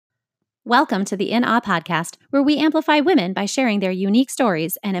Welcome to the In Awe podcast, where we amplify women by sharing their unique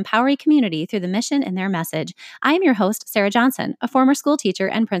stories and empower a community through the mission and their message. I am your host, Sarah Johnson, a former school teacher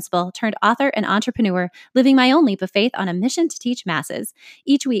and principal turned author and entrepreneur, living my own leap of faith on a mission to teach masses.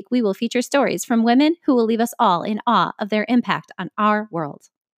 Each week, we will feature stories from women who will leave us all in awe of their impact on our world.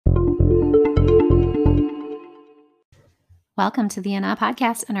 Welcome to the In Awe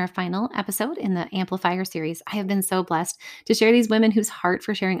podcast and our final episode in the Amplifier series. I have been so blessed to share these women whose heart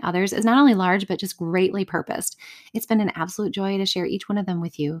for sharing others is not only large, but just greatly purposed. It's been an absolute joy to share each one of them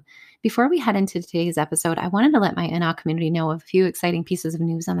with you. Before we head into today's episode, I wanted to let my In Awe community know of a few exciting pieces of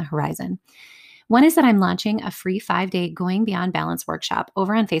news on the horizon. One is that I'm launching a free 5-day Going Beyond Balance workshop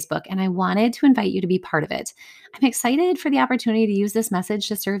over on Facebook, and I wanted to invite you to be part of it. I'm excited for the opportunity to use this message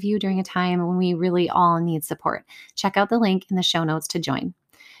to serve you during a time when we really all need support. Check out the link in the show notes to join.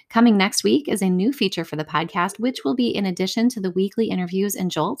 Coming next week is a new feature for the podcast, which will be in addition to the weekly interviews and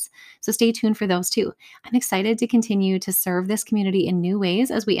jolts. So stay tuned for those too. I'm excited to continue to serve this community in new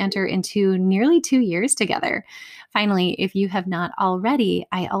ways as we enter into nearly 2 years together. Finally, if you have not already,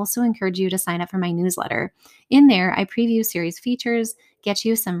 I also encourage you to sign up for my newsletter. In there, I preview series features, get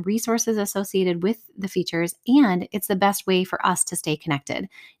you some resources associated with the features, and it's the best way for us to stay connected.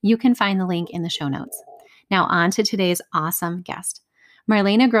 You can find the link in the show notes. Now on to today's awesome guest.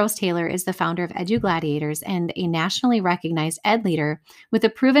 Marlena Gross-Taylor is the founder of EduGladiators and a nationally recognized ed leader with a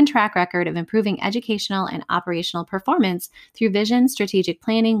proven track record of improving educational and operational performance through vision, strategic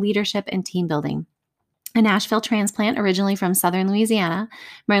planning, leadership, and team building. A Nashville transplant originally from Southern Louisiana,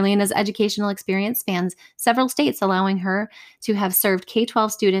 Marlena's educational experience spans several states, allowing her to have served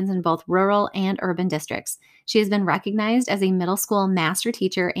K-12 students in both rural and urban districts. She has been recognized as a middle school master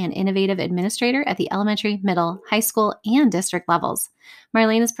teacher and innovative administrator at the elementary, middle, high school, and district levels.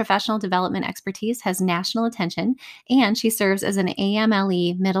 Marlena's professional development expertise has national attention, and she serves as an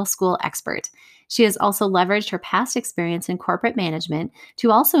AMLE middle school expert. She has also leveraged her past experience in corporate management to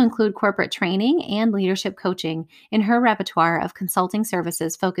also include corporate training and leadership coaching in her repertoire of consulting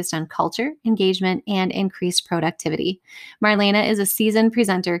services focused on culture, engagement, and increased productivity. Marlena is a seasoned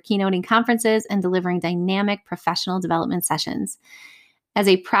presenter, keynoting conferences and delivering dynamic professional development sessions. As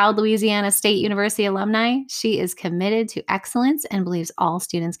a proud Louisiana State University alumni, she is committed to excellence and believes all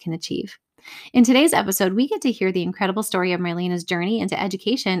students can achieve. In today's episode, we get to hear the incredible story of Marlena's journey into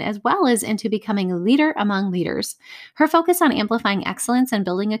education as well as into becoming a leader among leaders. Her focus on amplifying excellence and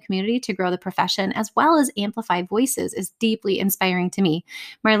building a community to grow the profession as well as amplify voices is deeply inspiring to me.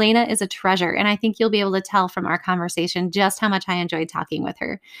 Marlena is a treasure, and I think you'll be able to tell from our conversation just how much I enjoyed talking with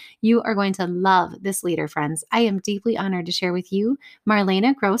her. You are going to love this leader, friends. I am deeply honored to share with you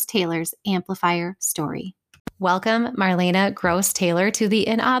Marlena Gross-Taylor's Amplifier story. Welcome, Marlena Gross-Taylor, to the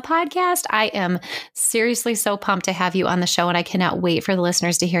In Awe podcast. I am seriously so pumped to have you on the show, and I cannot wait for the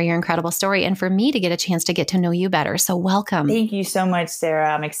listeners to hear your incredible story and for me to get a chance to get to know you better. So welcome. Thank you so much,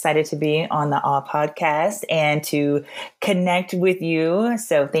 Sarah. I'm excited to be on the Awe podcast and to connect with you.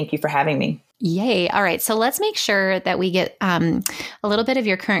 So thank you for having me. Yay. All right. So let's make sure that we get a little bit of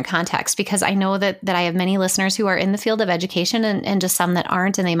your current context, because I know that I have many listeners who are in the field of education and just some that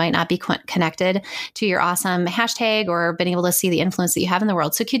aren't, and they might not be connected to your awesome hashtag or been able to see the influence that you have in the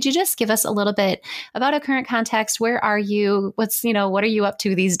world. So could you just give us a little bit about a current context? Where are you? What are you up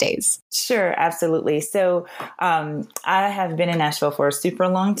to these days? Sure. Absolutely. So I have been in Nashville for a super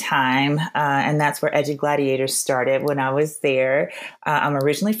long time, and that's where EduGladiators started when I was there. I'm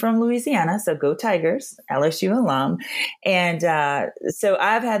originally from Louisiana, so go Tigers, LSU alum. And so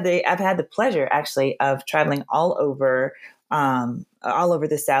I've had the pleasure actually of traveling all over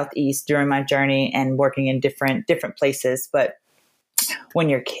the Southeast during my journey and working in different places. But when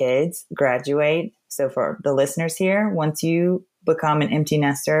your kids graduate, so for the listeners here, once you become an empty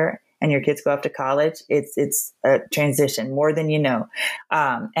nester and your kids go off to college, it's a transition more than you know.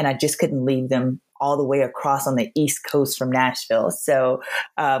 And I just couldn't leave them all the way across on the East Coast from Nashville. So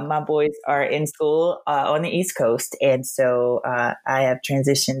my boys are in school on the East Coast. And so I have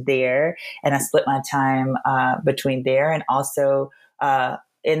transitioned there, and I split my time between there and also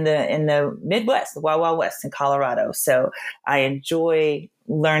in the Midwest, the Wild Wild West in Colorado. So I enjoy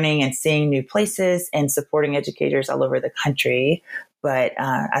learning and seeing new places and supporting educators all over the country. But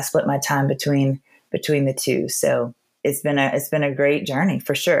I split my time between the two. So it's been a great journey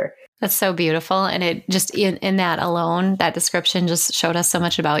for sure. That's so beautiful. And it just in that alone, that description just showed us so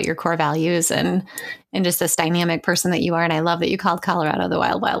much about your core values and just this dynamic person that you are. And I love that you called Colorado the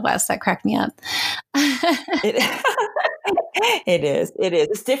Wild Wild West. That cracked me up. It is.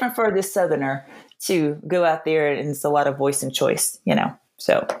 It's different for the Southerner to go out there, and it's a lot of voice and choice,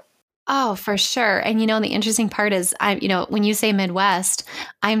 so. Oh, for sure. And the interesting part is when you say Midwest,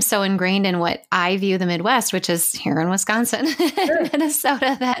 I'm so ingrained in what I view the Midwest, which is here in Wisconsin and Sure.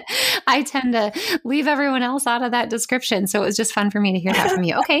 Minnesota, that I tend to leave everyone else out of that description. So it was just fun for me to hear that from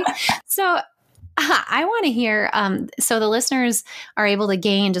you. Okay. So I want to hear, so the listeners are able to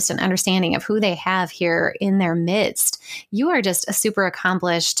gain just an understanding of who they have here in their midst. You are just a super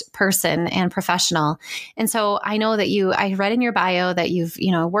accomplished person and professional. And so I know that I read in your bio that you've,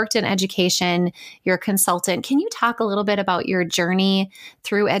 worked in education, you're a consultant. Can you talk a little bit about your journey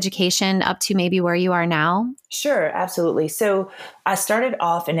through education up to maybe where you are now? Sure, absolutely. So I started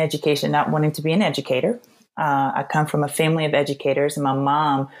off in education, not wanting to be an educator. I come from a family of educators, and my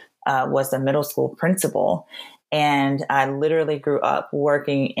mom was the middle school principal. And I literally grew up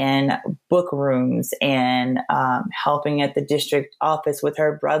working in book rooms and helping at the district office with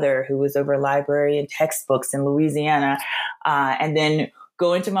her brother, who was over library and textbooks in Louisiana. And then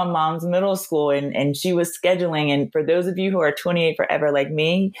going to my mom's middle school, and she was scheduling. And for those of you who are 28 forever like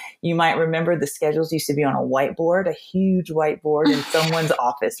me, you might remember the schedules used to be on a whiteboard, a huge whiteboard in someone's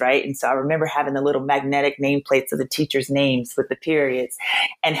office, right? And so I remember having the little magnetic nameplates of the teachers' names with the periods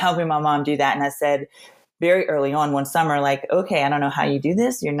and helping my mom do that. And I said very early on one summer, like, okay, I don't know how you do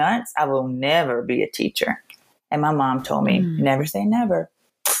this. You're nuts. I will never be a teacher. And my mom told me, never say never.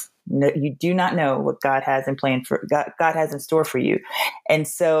 No, you do not know what God has God has in store for you. And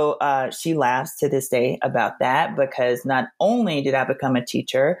so she laughs to this day about that, because not only did I become a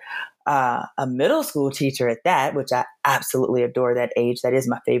teacher, a middle school teacher at that, which I absolutely adore that age. That is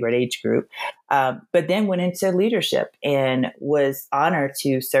my favorite age group. But then went into leadership and was honored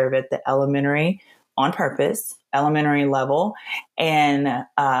to serve at the elementary on purpose, elementary level, and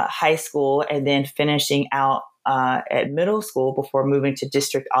high school, and then finishing out at middle school before moving to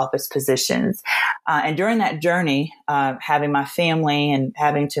district office positions. And during that journey, having my family and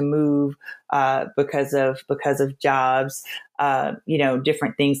having to move because of jobs,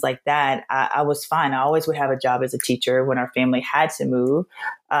 different things like that, I was fine. I always would have a job as a teacher when our family had to move.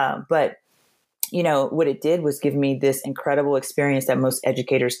 But what it did was give me this incredible experience that most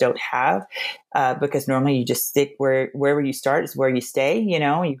educators don't have, because normally you just stick wherever you start is where you stay,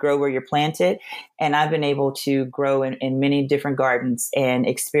 you grow where you're planted. And I've been able to grow in many different gardens and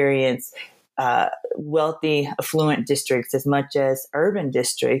experience wealthy, affluent districts as much as urban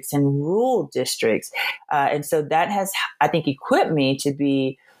districts and rural districts. And so that has, I think, equipped me to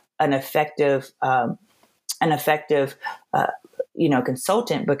be an effective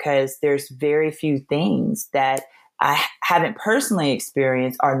consultant, because there's very few things that I haven't personally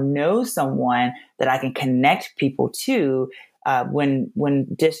experienced or know someone that I can connect people to when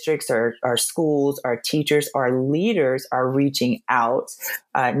districts or schools or teachers or leaders are reaching out,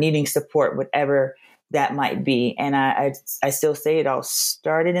 needing support, whatever that might be. And I still say it all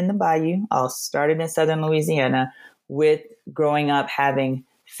started in the Bayou. All started in Southern Louisiana with growing up having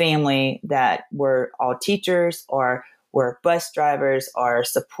family that were all teachers or were bus drivers or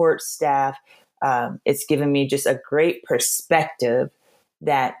support staff. It's given me just a great perspective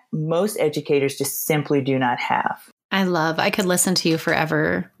that most educators just simply do not have. I could listen to you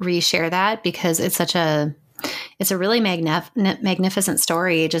forever reshare that, because it's a really magnificent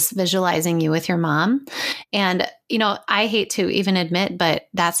story, just visualizing you with your mom. And, I hate to even admit, but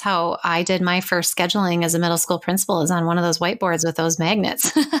that's how I did my first scheduling as a middle school principal, is on one of those whiteboards with those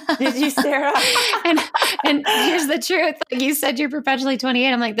magnets. Did you, Sarah? and here's the truth. Like you said, you're perpetually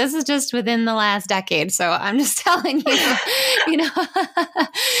 28. I'm like, this is just within the last decade. So I'm just telling you,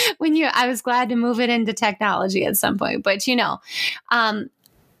 I was glad to move it into technology at some point, but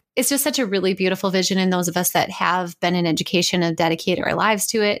it's just such a really beautiful vision. And those of us that have been in education and dedicated our lives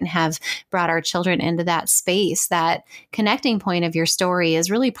to it and have brought our children into that space, that connecting point of your story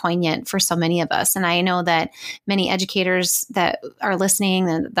is really poignant for so many of us. And I know that many educators that are listening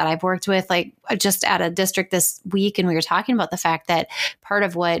and that I've worked with, like just at a district this week, and we were talking about the fact that part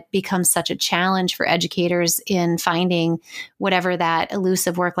of what becomes such a challenge for educators in finding whatever that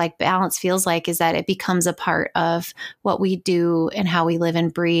elusive work-life balance feels like is that it becomes a part of what we do and how we live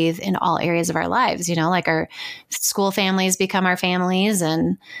and breathe in all areas of our lives, like our school families become our families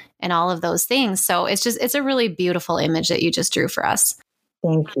and all of those things. So it's a really beautiful image that you just drew for us.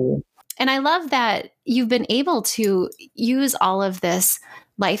 Thank you. And I love that you've been able to use all of this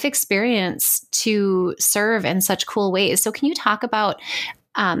life experience to serve in such cool ways. So can you talk about,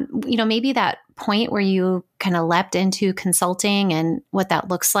 maybe that point where you kind of leapt into consulting and what that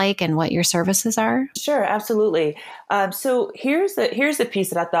looks like and what your services are? Sure, absolutely. So here's the piece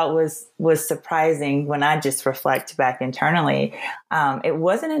that I thought was surprising when I just reflect back internally. It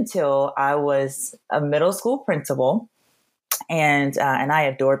wasn't until I was a middle school principal And I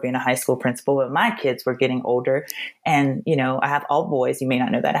adore being a high school principal, but my kids were getting older, and I have all boys. You may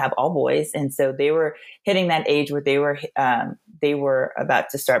not know that I have all boys, and so they were hitting that age where they were about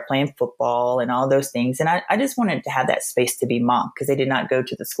to start playing football and all those things. And I just wanted to have that space to be mom, because they did not go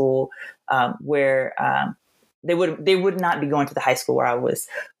to the school where they would not be going to the high school where I was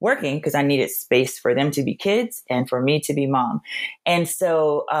working, because I needed space for them to be kids and for me to be mom. And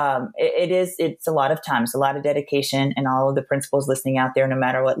so it's a lot of time, it's a lot of dedication, and all of the principals listening out there, no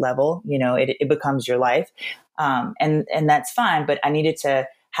matter what level, it becomes your life. And that's fine, but I needed to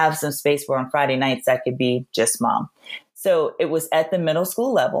have some space where on Friday nights I could be just mom. So it was at the middle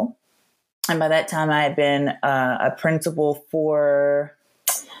school level. And by that time I had been a principal for,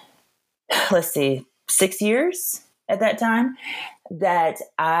 6 years at that time, that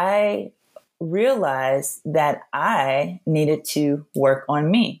I realized that I needed to work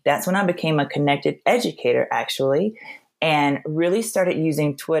on me. That's when I became a connected educator, actually, and really started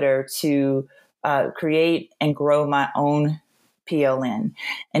using Twitter to create and grow my own PLN.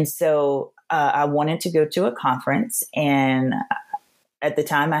 And so I wanted to go to a conference, and at the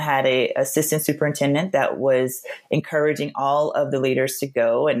time I had a assistant superintendent that was encouraging all of the leaders to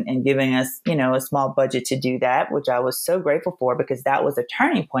go, and giving us, a small budget to do that, which I was so grateful for, because that was a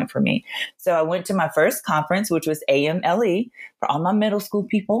turning point for me. So I went to my first conference, which was AMLE, for all my middle school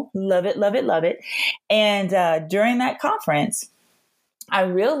people. Love it, love it, love it. And during that conference, I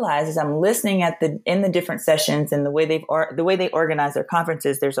realized, as I'm listening in the different sessions and the way they organize their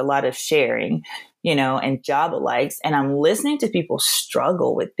conferences, there's a lot of sharing, and job alikes. And I'm listening to people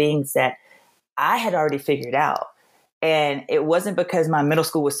struggle with things that I had already figured out. And it wasn't because my middle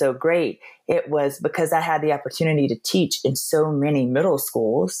school was so great. It was because I had the opportunity to teach in so many middle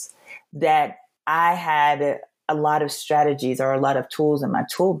schools that I had a lot of strategies, or a lot of tools in my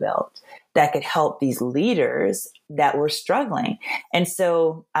tool belt that could help these leaders that were struggling. And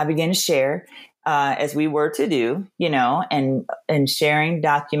so I began to share, as we were to do, and sharing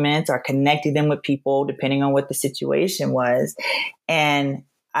documents or connecting them with people, depending on what the situation was. And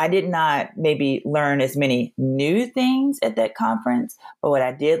I did not maybe learn as many new things at that conference, but what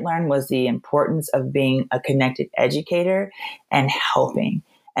I did learn was the importance of being a connected educator and helping.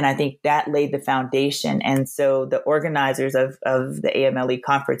 And I think that laid the foundation. And so the organizers of the AMLE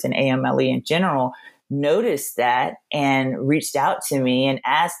conference and AMLE in general noticed that and reached out to me and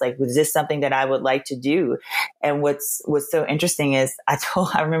asked, was this something that I would like to do? And what's so interesting is I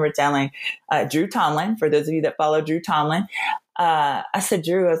remember telling Drew Tomlin, for those of you that follow Drew Tomlin, I said,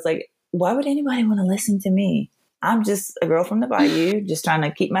 Drew, I was like, why would anybody want to listen to me? I'm just a girl from the bayou, just trying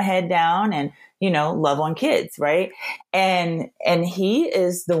to keep my head down and, love on kids. Right. And he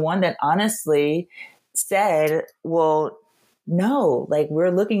is the one that honestly said, well, no, we're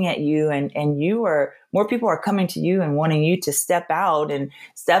looking at you, and more people are coming to you and wanting you to step out and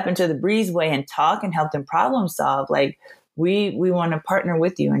step into the breezeway and talk and help them problem solve. We want to partner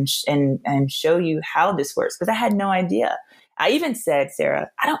with you and show you how this works. Because I had no idea. I even said,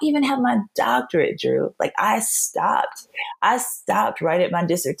 Sarah, I don't even have my doctorate, Drew. I stopped right at my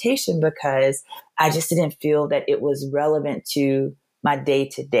dissertation because I just didn't feel that it was relevant to my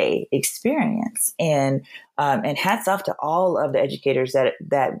day-to-day experience. And hats off to all of the educators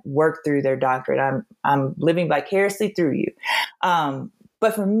that work through their doctorate. I'm living vicariously through you.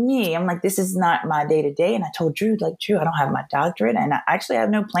 But for me, I'm this is not my day-to-day. And I told Drew, Drew, I don't have my doctorate, and I actually have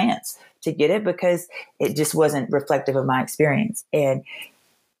no plans to get it because it just wasn't reflective of my experience. And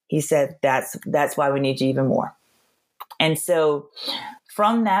he said, that's why we need you even more. And so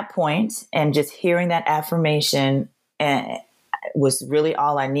from that point, and just hearing that affirmation was really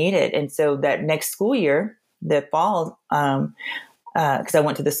all I needed. And so that next school year, the fall, because I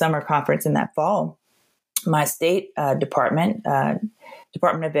went to the summer conference in that fall, my state Department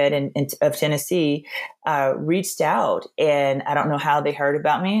of Ed of Tennessee reached out, and I don't know how they heard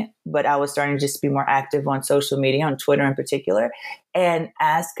about me, but I was starting to just be more active on social media, on Twitter in particular, and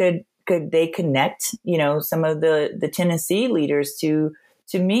asked could they connect, some of the Tennessee leaders to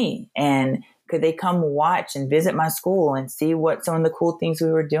me, and could they come watch and visit my school and see what some of the cool things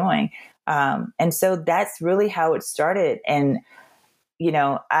we were doing. And so that's really how it started. And,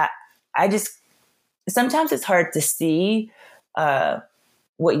 I just, sometimes it's hard to see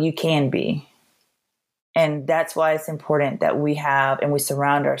what you can be. And that's why it's important that we have and we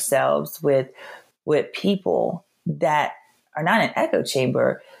surround ourselves with people that are not an echo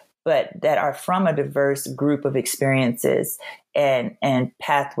chamber, but that are from a diverse group of experiences and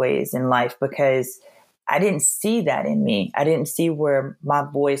pathways in life, because I didn't see that in me. I didn't see where my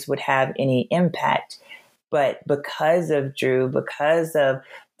voice would have any impact. But because of Drew, because of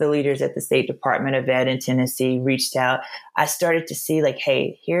the leaders at the State Department of Ed in Tennessee reached out, I started to see like,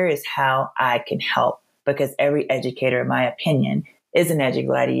 hey, here is how I can help, because every educator, in my opinion, is an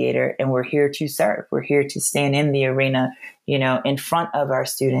EduGladiator, and we're here to serve. We're here to stand in the arena, in front of our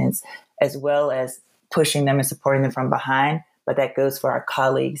students, as well as pushing them and supporting them from behind. But that goes for our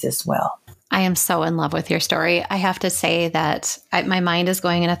colleagues as well. I am so in love with your story. I have to say that my mind is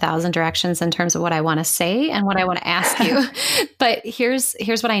going in 1,000 directions in terms of what I want to say and what I want to ask you. But here's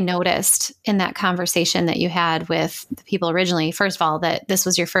what I noticed in that conversation that you had with the people originally. First of all, that this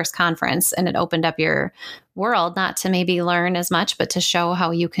was your first conference and it opened up your world, not to maybe learn as much, but to show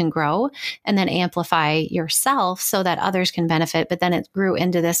how you can grow and then amplify yourself so that others can benefit. But then it grew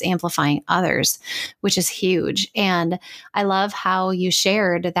into this amplifying others, which is huge. And I love how you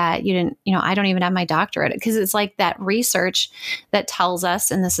shared that you didn't, I don't even have my doctorate, because it's like that research that tells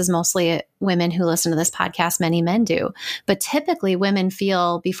us, and this is mostly women who listen to this podcast, many men do, but typically women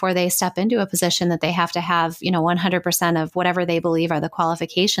feel before they step into a position that they have to have, 100% of whatever they believe are the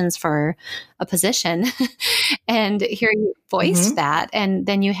qualifications for a position. And here you voiced that. And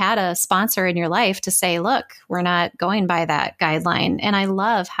then you had a sponsor in your life to say, look, we're not going by that guideline. And I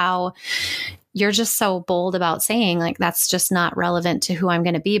love how you're just so bold about saying, like, that's just not relevant to who I'm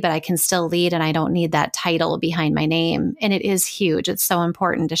going to be, but I can still lead and I don't need that title behind my name. And it is huge. It's so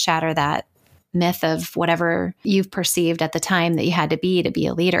important to shatter that myth of whatever you've perceived at the time that you had to be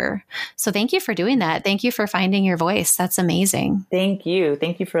a leader. So thank you for doing that. Thank you for finding your voice. That's amazing. Thank you.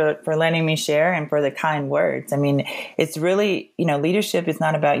 Thank you for letting me share and for the kind words. I mean, it's really, leadership is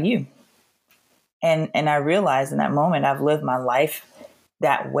not about you. And I realized in that moment, I've lived my life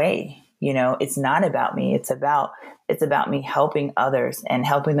that way. It's not about me. It's about me helping others and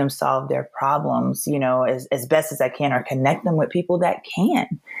helping them solve their problems, as best as I can, or connect them with people that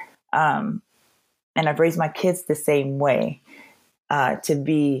can. And I've raised my kids the same way, to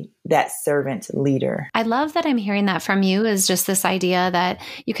be that servant leader. I love that I'm hearing that from you, is just this idea that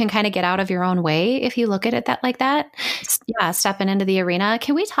you can kind of get out of your own way if you look at it like that. Yeah, stepping into the arena.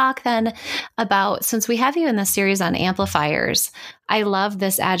 Can we talk then about, since we have you in this series on amplifiers, I love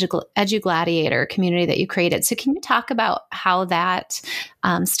this EduGladiator community that you created. So can you talk about how that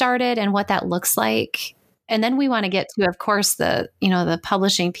started and what that looks like? And then we want to get to, of course, the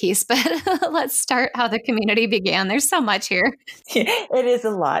publishing piece, but let's start how the community began. There's so much here. It is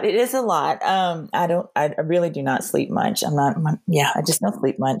a lot. I really do not sleep much. I just don't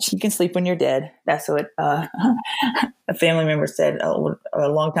sleep much. You can sleep when you're dead. That's what a family member said a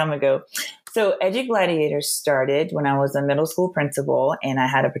long time ago. So EduGladiators started when I was a middle school principal, and I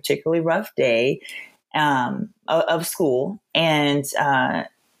had a particularly rough day of school, and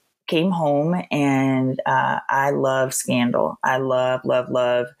came home, and I love Scandal. I love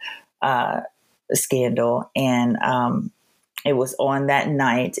Scandal. And it was on that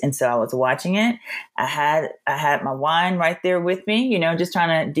night. And so I was watching it. I had my wine right there with me, just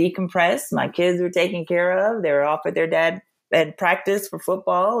trying to decompress. My kids were taken care of. They were off with their dad at practice for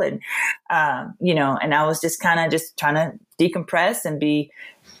football. And, and I was just kind of just trying to decompress and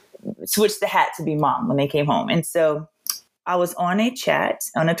switch the hat to be mom when they came home. And so I was on a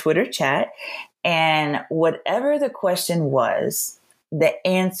Twitter chat, and whatever the question was, the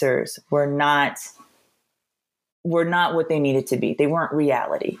answers were not what they needed to be. They weren't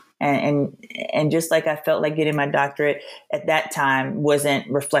reality. And just like I felt like getting my doctorate at that time wasn't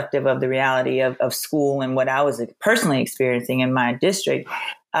reflective of the reality of school and what I was personally experiencing in my district,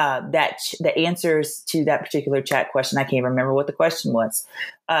 that the answers to that particular chat question, I can't remember what the question was.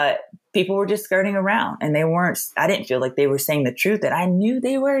 People were just skirting around, and I didn't feel like they were saying the truth that I knew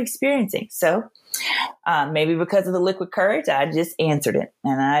they were experiencing. So maybe because of the liquid courage, I just answered it,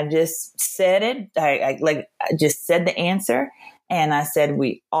 and I just said it. I just said the answer, and I said,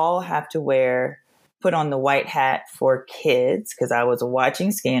 we all have to put on the white hat for kids, because I was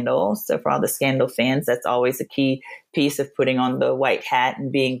watching Scandal. So for all the Scandal fans, that's always a key piece of putting on the white hat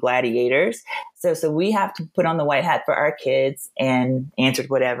and being gladiators. So we have to put on the white hat for our kids, and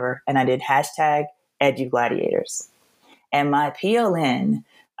answered whatever. And I did #EduGladiators. And my PLN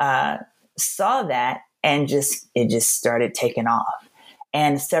saw that, and it just started taking off.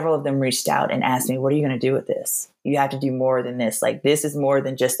 And several of them reached out and asked me, what are you going to do with this? You have to do more than this. Like, this is more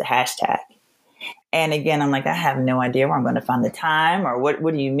than just a hashtag. And again, I'm like, I have no idea where I'm going to find the time, or what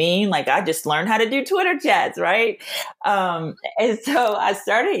do you mean? Like, I just learned how to do Twitter chats, right? And so I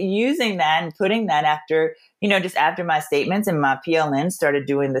started using that and putting that after, just after my statements, and my PLN started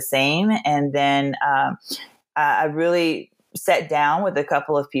doing the same. And then I really sat down with a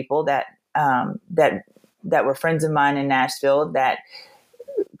couple of people that were friends of mine in Nashville, that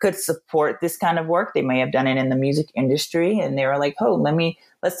could support this kind of work. They may have done it in the music industry, and they were like, oh,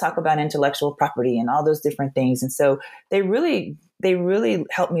 let's talk about intellectual property and all those different things. And so they really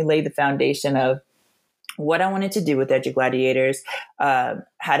helped me lay the foundation of what I wanted to do with EduGladiators.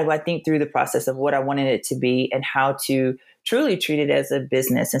 How do I think through the process of what I wanted it to be, and how to truly treat it as a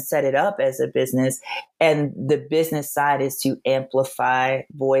business and set it up as a business. And the business side is to amplify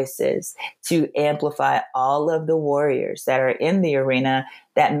voices, to amplify all of the warriors that are in the arena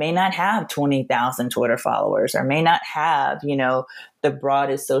that may not have 20,000 Twitter followers, or may not have, the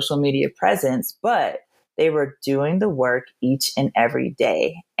broadest social media presence, but they were doing the work each and every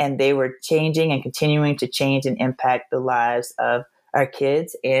day. And they were changing and continuing to change and impact the lives of our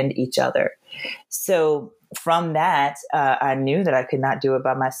kids and each other. So from that, I knew that I could not do it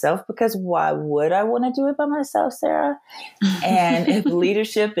by myself, because why would I want to do it by myself, Sarah? And if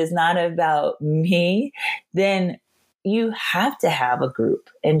leadership is not about me, then you have to have a group.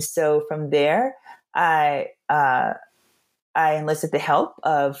 And so from there, I enlisted the help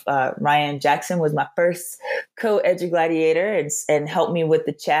of Ryan Jackson, was my first co-EduGladiator, and helped me with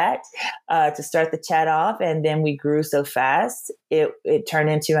the chat to start the chat off. And then we grew so fast, it turned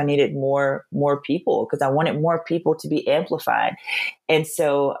into I needed more people, because I wanted more people to be amplified. And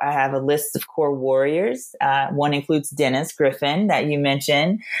so I have a list of core warriors. One includes Dennis Griffin that you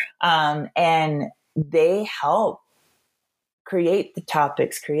mentioned, and they help create the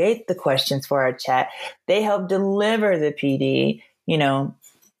topics, create the questions for our chat. They help deliver the PD,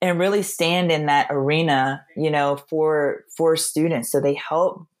 and really stand in that arena, for students. So they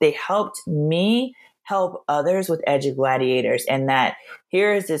helped me help others with EduGladiators, and that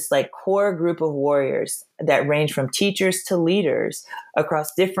here is this like core group of warriors that range from teachers to leaders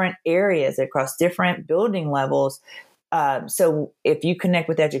across different areas, across different building levels. So if you connect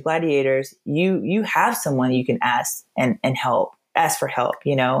with EduGladiators, you have someone you can ask ask for help,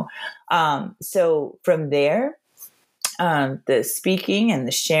 So from there, the speaking and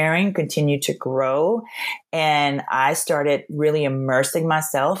the sharing continued to grow. And I started really immersing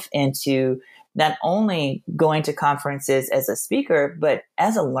myself into not only going to conferences as a speaker, but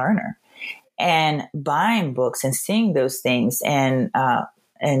as a learner, and buying books and seeing those things, and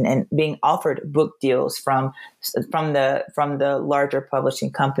being offered book deals from the larger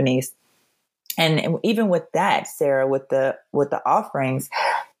publishing companies. And even with that, Sarah, with the offerings,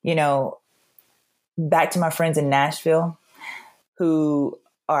 back to my friends in Nashville who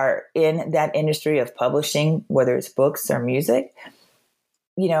are in that industry of publishing, whether it's books or music,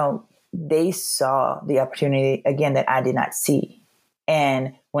 they saw the opportunity again that I did not see.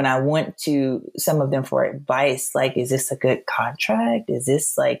 And when I went to some of them for advice, like, is this a good contract? Is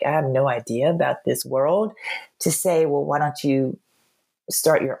this I have no idea about this world, to say, well, why don't you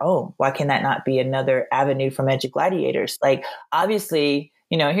start your own? Why can that not be another avenue from EduGladiators? Obviously,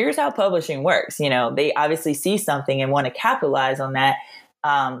 here's how publishing works. They obviously see something and want to capitalize on that.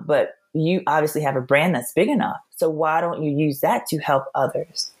 But you obviously have a brand that's big enough. So why don't you use that to help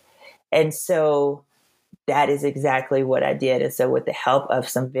others? And so that is exactly what I did. And so with the help of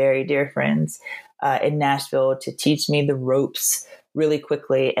some very dear friends in Nashville to teach me the ropes really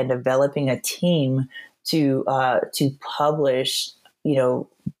quickly, and developing a team to publish,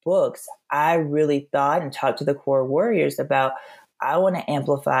 books, I really thought and talked to the core warriors about, I want to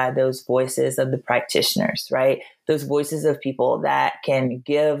amplify those voices of the practitioners, right? Those voices of people that can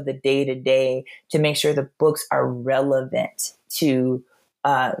give the day-to-day to make sure the books are relevant to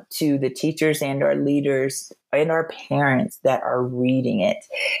the teachers and our leaders and our parents that are reading it.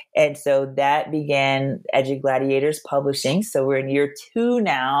 And so that began EduGladiators Publishing. So we're in year 2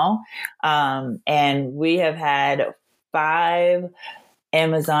 now. And we have had 5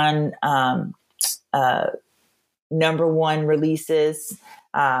 Amazon #1 releases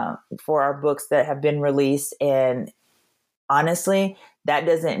for our books that have been released. And honestly, that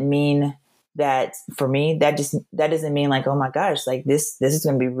doesn't mean that for me, that doesn't mean oh my gosh, this is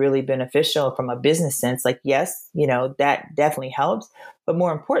going to be really beneficial from a business sense. Yes, that definitely helps. But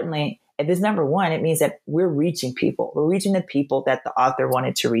more importantly, if it's #1, it means that we're reaching people. We're reaching the people that the author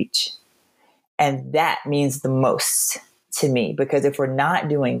wanted to reach. And that means the most to me, because if we're not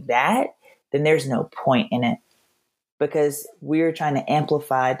doing that, then there's no point in it, because we're trying to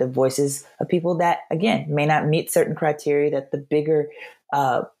amplify the voices of people that, again, may not meet certain criteria that the bigger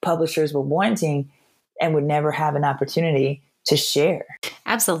publishers were wanting, and would never have an opportunity to share.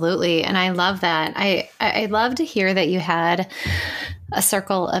 Absolutely. And I love that. I love to hear that you had a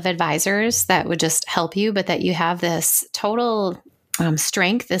circle of advisors that would just help you, but that you have this total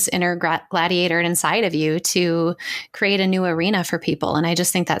strength, this inner gladiator inside of you to create a new arena for people. And I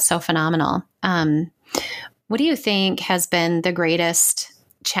just think that's so phenomenal. What do you think has been the greatest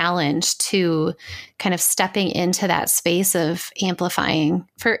challenge to kind of stepping into that space of amplifying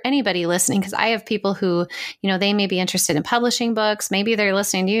for anybody listening? Because I have people who, they may be interested in publishing books. Maybe they're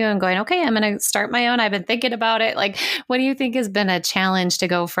listening to you and going, okay, I'm going to start my own. I've been thinking about it. Like, what do you think has been a challenge to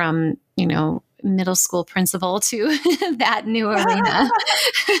go from, middle school principal to that new arena?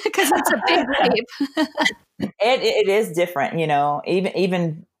 Because it's a big leap. It is different,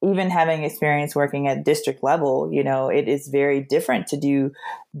 even having experience working at district level, it is very different to do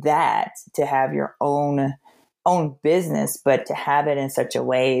that, to have your own business, but to have it in such a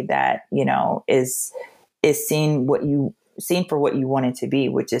way that, is seen for what you want it to be,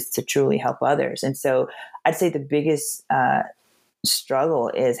 which is to truly help others. And so I'd say the biggest struggle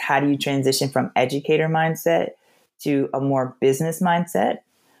is, how do you transition from educator mindset to a more business mindset?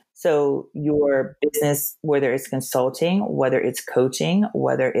 So your business, whether it's consulting, whether it's coaching,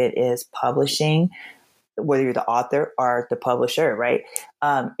 whether it is publishing, whether you're the author or the publisher, right?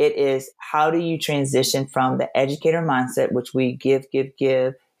 It is, how do you transition from the educator mindset, which we give,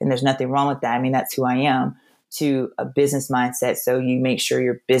 and there's nothing wrong with that. I mean, that's who I am, to a business mindset. So you make sure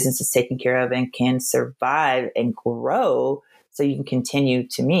your business is taken care of and can survive and grow, so you can continue,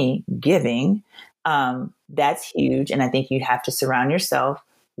 to me, giving. That's huge. And I think you have to surround yourself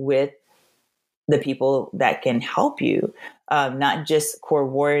with the people that can help you, not just core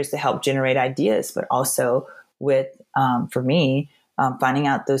warriors to help generate ideas, but also with, for me, finding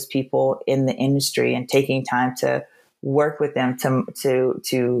out those people in the industry and taking time to work with them,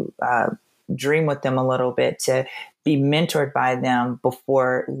 to dream with them a little bit, to be mentored by them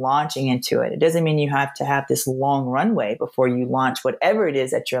before launching into it. It doesn't mean you have to have this long runway before you launch whatever it is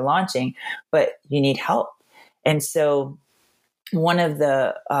that you're launching, but you need help. And so one of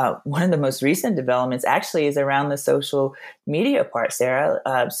the most recent developments actually is around the social media part, Sarah.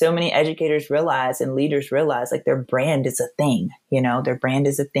 So many educators realize, and leaders realize, like, their brand is a thing. Their brand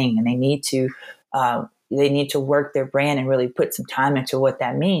is a thing, and they need to work their brand and really put some time into what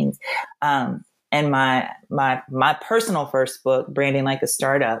that means. And my personal first book, Branding Like a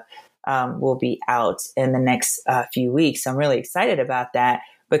Startup, will be out in the next few weeks. So I'm really excited about that,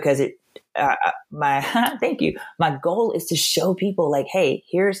 because thank you. My goal is to show people, like, hey,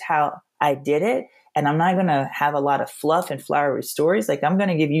 here's how I did it. And I'm not going to have a lot of fluff and flowery stories. Like, I'm going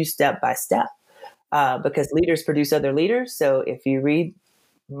to give you step by step, because leaders produce other leaders. So if you read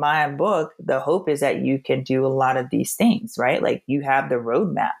my book, the hope is that you can do a lot of these things, right? Like, you have the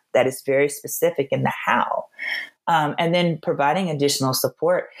roadmap that is very specific in the how. And then providing additional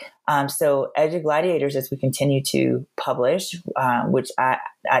support. So EduGladiators, as we continue to publish, which I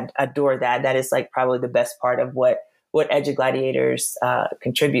adore that. That is, like, probably the best part of what EduGladiators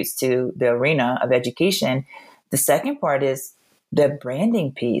contributes to the arena of education. The second part is the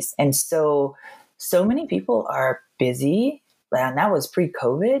branding piece. And so many people are busy, and that was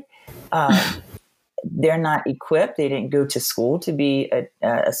pre-COVID. They're not equipped. They didn't go to school to be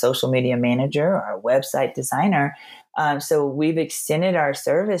a social media manager or a website designer. So we've extended our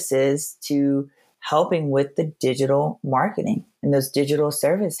services to helping with the digital marketing and those digital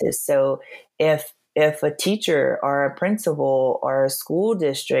services. So if a teacher or a principal or a school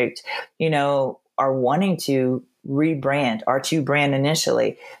district, are wanting to rebrand or to brand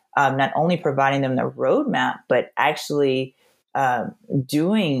initially, not only providing them the roadmap, but actually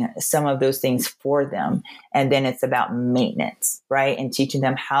doing some of those things for them. And then it's about maintenance, right? And teaching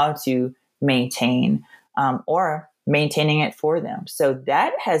them how to maintain, or maintaining it for them. So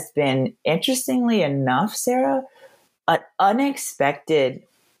that has been, interestingly enough, Sarah, an unexpected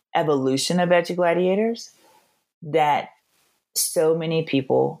evolution of EduGladiators that so many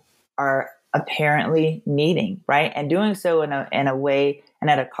people are apparently needing, right? And doing so in a way and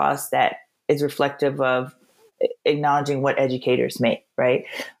at a cost that is reflective of acknowledging what educators make, right?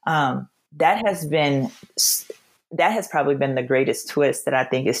 That has probably been the greatest twist that I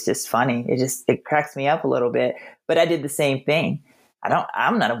think is just funny. It cracks me up a little bit, but I did the same thing.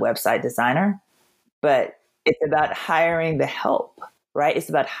 I'm not a website designer, but it's about hiring the help, right? It's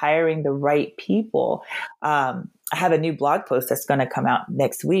about hiring the right people. I have a new blog post that's going to come out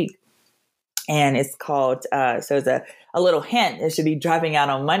next week. And it's called, so it's a little hint, it should be dropping out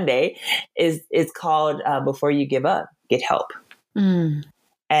on Monday, it's called Before You Give Up, Get Help. And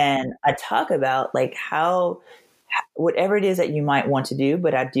I talk about, like, how, whatever it is that you might want to do,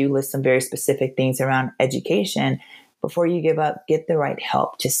 but I do list some very specific things around education. Before you give up, get the right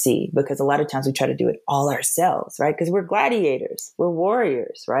help to see, because a lot of times we try to do it all ourselves, right? Because we're gladiators, we're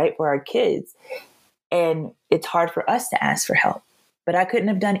warriors, right? For our kids. And it's hard for us to ask for help. But I couldn't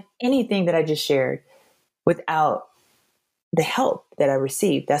have done anything that I just shared without the help that I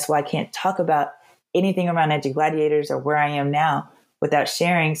received. That's why I can't talk about anything around EduGladiators or where I am now without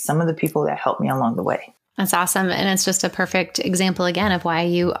sharing some of the people that helped me along the way. That's awesome. And it's just a perfect example again of why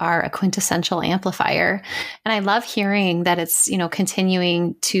you are a quintessential amplifier. And I love hearing that it's,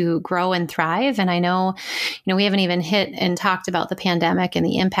 continuing to grow and thrive. And I know, we haven't even hit and talked about the pandemic and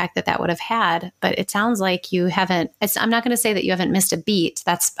the impact that would have had, but it sounds like you haven't, I'm not going to say that you haven't missed a beat.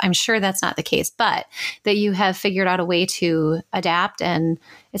 I'm sure that's not the case, but that you have figured out a way to adapt. And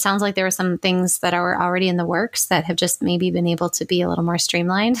it sounds like there were some things that are already in the works that have just maybe been able to be a little more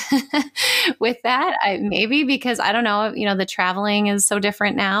streamlined with that. Maybe because I don't know, the traveling is so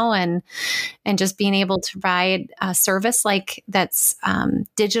different now, and just being able to provide a service like that's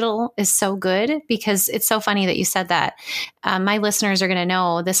digital is so good, because it's so funny that you said that. My listeners are going to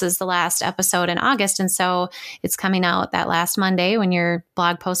know this is the last episode in August. And so it's coming out that last Monday when your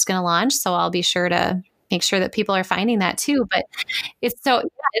blog post is going to launch. So I'll be sure to make sure that people are finding that too. But it's so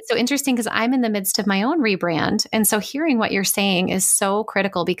interesting because I'm in the midst of my own rebrand. And so hearing what you're saying is so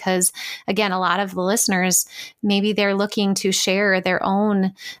critical, because again, a lot of the listeners, maybe they're looking to share their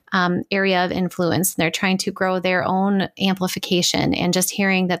own area of influence. They're trying to grow their own amplification, and just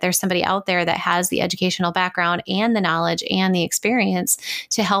hearing that there's somebody out there that has the educational background and the knowledge and the experience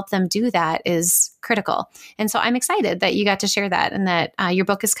to help them do that is critical. And so I'm excited that you got to share that, and that your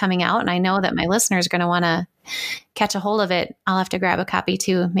book is coming out. And I know that my listeners are going to want to catch a hold of it. I'll have to grab a copy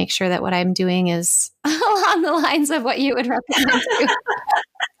to make sure that what I'm doing is along the lines of what you would recommend too.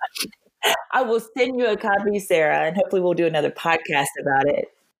 I will send you a copy, Sarah, and hopefully we'll do another podcast about it.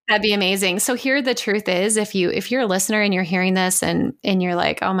 That'd be amazing. So here the truth is, if you're a listener and you're hearing this and you're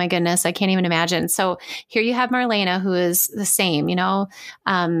like, oh my goodness, I can't even imagine. So here you have Marlena, who is the same,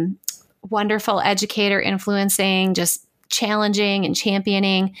 wonderful educator, influencing, just challenging and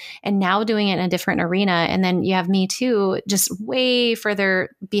championing, and now doing it in a different arena. And then you have me too, just way further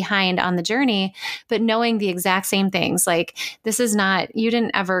behind on the journey, but knowing the exact same things. Like, this is not, you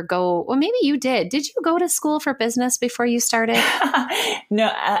didn't ever go, well, maybe you did. Did you go to school for business before you started?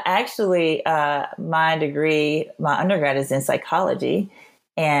 No, actually, my undergrad is in psychology,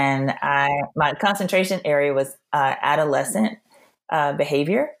 and my concentration area was adolescent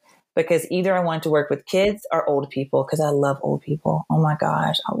behavior. Because either I wanted to work with kids or old people, because I love old people. Oh my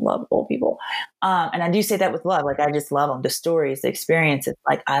gosh, I love old people. And I do say that with love. Like, I just love them. The stories, the experiences.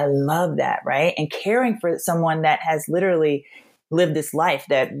 Like, I love that, right? And caring for someone that has literally lived this life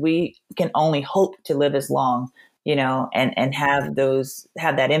that we can only hope to live as long, and have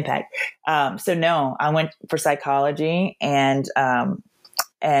that impact. So no, I went for psychology, and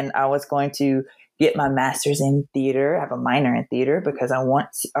I was going to get my master's in theater. I have a minor in theater because I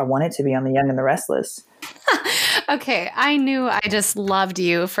wanted to be on The Young and the Restless. Okay. I knew I just loved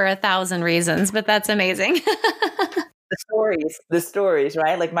you for 1,000 reasons, but that's amazing. The stories,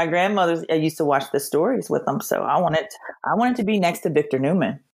 right? Like, my grandmother, I used to watch the stories with them. So I wanted to be next to Victor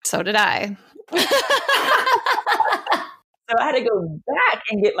Newman. So did I. So I had to go back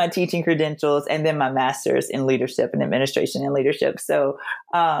and get my teaching credentials and then my master's in leadership and administration and leadership. So,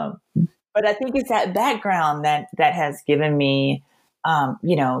 but I think it's that background that has given me,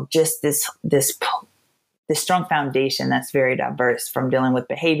 just this strong foundation that's very diverse, from dealing with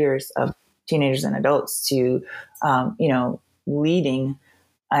behaviors of teenagers and adults to, leading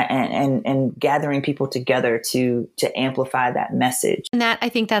and gathering people together to amplify that message. And I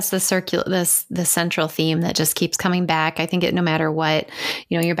think that's the central theme that just keeps coming back. I think no matter what,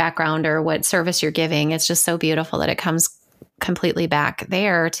 your background or what service you're giving, it's just so beautiful that it comes completely back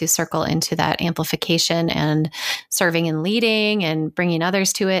there to circle into that amplification and serving and leading and bringing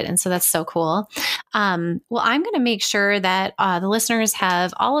others to it. And so that's so cool. Well, I'm going to make sure that the listeners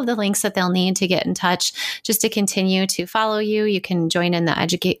have all of the links that they'll need to get in touch, just to continue to follow you. You can join in the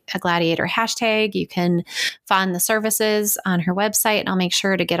Educate a Gladiator hashtag. You can find the services on her website, and I'll make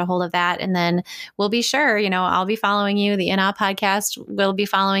sure to get a hold of that. And then we'll be sure, I'll be following you. The INA podcast will be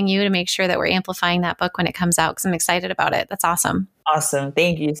following you to make sure that we're amplifying that book when it comes out, because I'm excited about it. That's awesome. Awesome.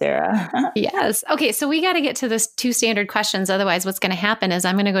 Thank you, Sarah. Yes. Okay. So we got to get to this 2 standard questions. Otherwise, what's going to happen is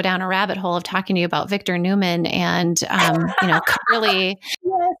I'm going to go down a rabbit hole of talking to you about Victor Newman and, Carly.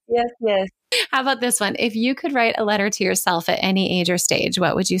 Yes. How about this one? If you could write a letter to yourself at any age or stage,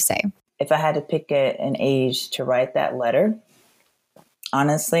 what would you say? If I had to pick an age to write that letter,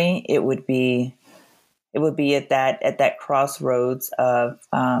 honestly, it would be at that crossroads of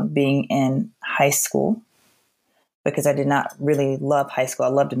being in high school. Because I did not really love high school. I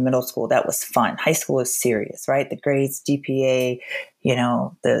loved middle school. That was fun. High school is serious, right? The grades, GPA,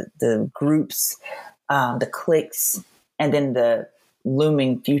 the groups, the cliques, and then the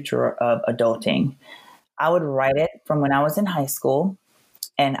looming future of adulting. I would write it from when I was in high school,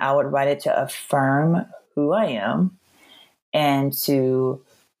 and I would write it to affirm who I am and to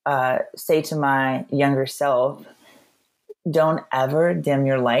say to my younger self, don't ever dim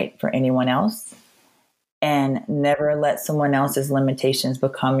your light for anyone else, and never let someone else's limitations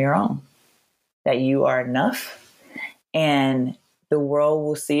become your own. That you are enough, and the world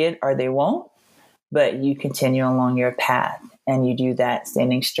will see it or they won't, but you continue along your path, and you do that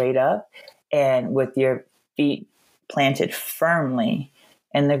standing straight up and with your feet planted firmly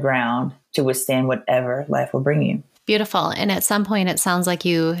in the ground to withstand whatever life will bring you. Beautiful. And at some point, it sounds like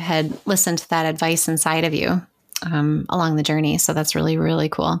you had listened to that advice inside of you along the journey. So that's really, really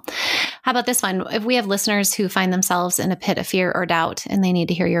cool. How about this one? If we have listeners who find themselves in a pit of fear or doubt and they need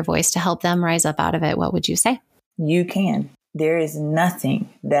to hear your voice to help them rise up out of it, what would you say? You can. There is nothing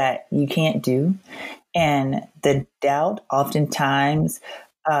that you can't do. And the doubt oftentimes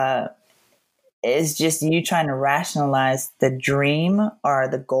is just you trying to rationalize the dream or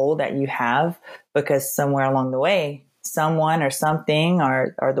the goal that you have, because somewhere along the way, someone or something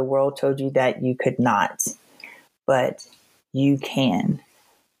or the world told you that you could not. But you can.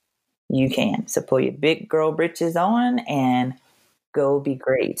 You can. So pull your big girl britches on and go be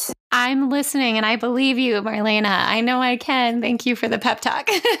great. I'm listening and I believe you, Marlena. I know I can. Thank you for the pep talk.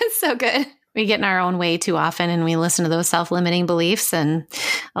 It's so good. We get in our own way too often, and we listen to those self-limiting beliefs and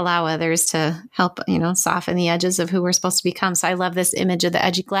allow others to help, soften the edges of who we're supposed to become. So I love this image of the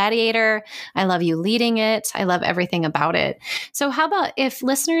edgy gladiator. I love you leading it. I love everything about it. So how about if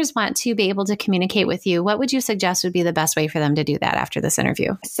listeners want to be able to communicate with you, what would you suggest would be the best way for them to do that after this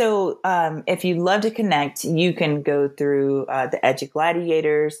interview? So if you'd love to connect, you can go through the Edgy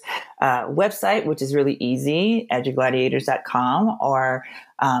Gladiators website, which is really easy, edgygladiators.com, or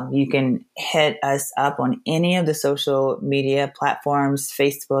you can hit us up on any of the social media platforms,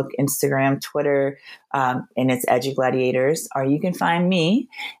 Facebook, Instagram, Twitter, and it's Edgy Gladiators. Or you can find me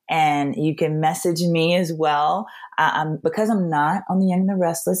and you can message me as well. Because I'm not on the Young and the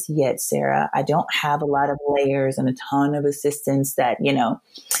Restless yet, Sarah, I don't have a lot of layers and a ton of assistants that,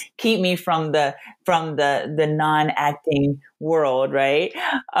 keep me from the non-acting world, right?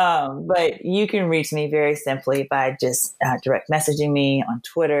 But you can reach me very simply by just direct messaging me on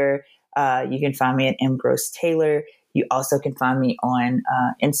Twitter. You can find me at mgrosstaylor. You also can find me on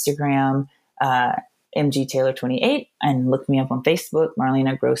Instagram, mgtaylor28, and look me up on Facebook,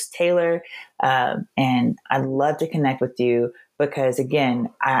 Marlena Gross Taylor. And I'd love to connect with you because, again,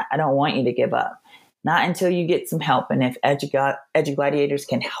 I don't want you to give up. Not until you get some help. And if Edgy Gladiators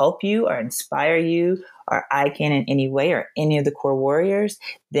can help you or inspire you, or I can in any way, or any of the core warriors,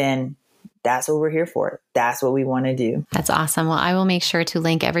 then that's what we're here for. That's what we want to do. That's awesome. Well, I will make sure to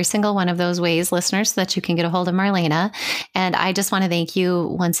link every single one of those ways, listeners, so that you can get a hold of Marlena. And I just want to thank you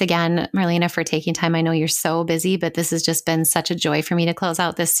once again, Marlena, for taking time. I know you're so busy, but this has just been such a joy for me to close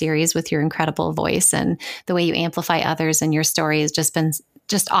out this series with your incredible voice, and the way you amplify others, and your story has just been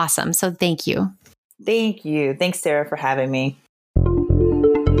just awesome. So thank you. Thank you. Thanks, Sarah, for having me.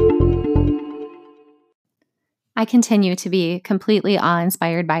 I continue to be completely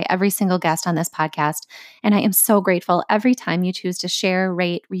awe-inspired by every single guest on this podcast, and I am so grateful every time you choose to share,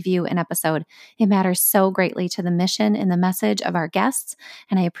 rate, review an episode. It matters so greatly to the mission and the message of our guests,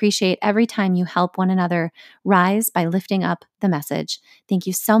 and I appreciate every time you help one another rise by lifting up the message. Thank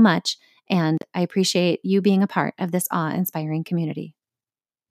you so much, and I appreciate you being a part of this awe-inspiring community.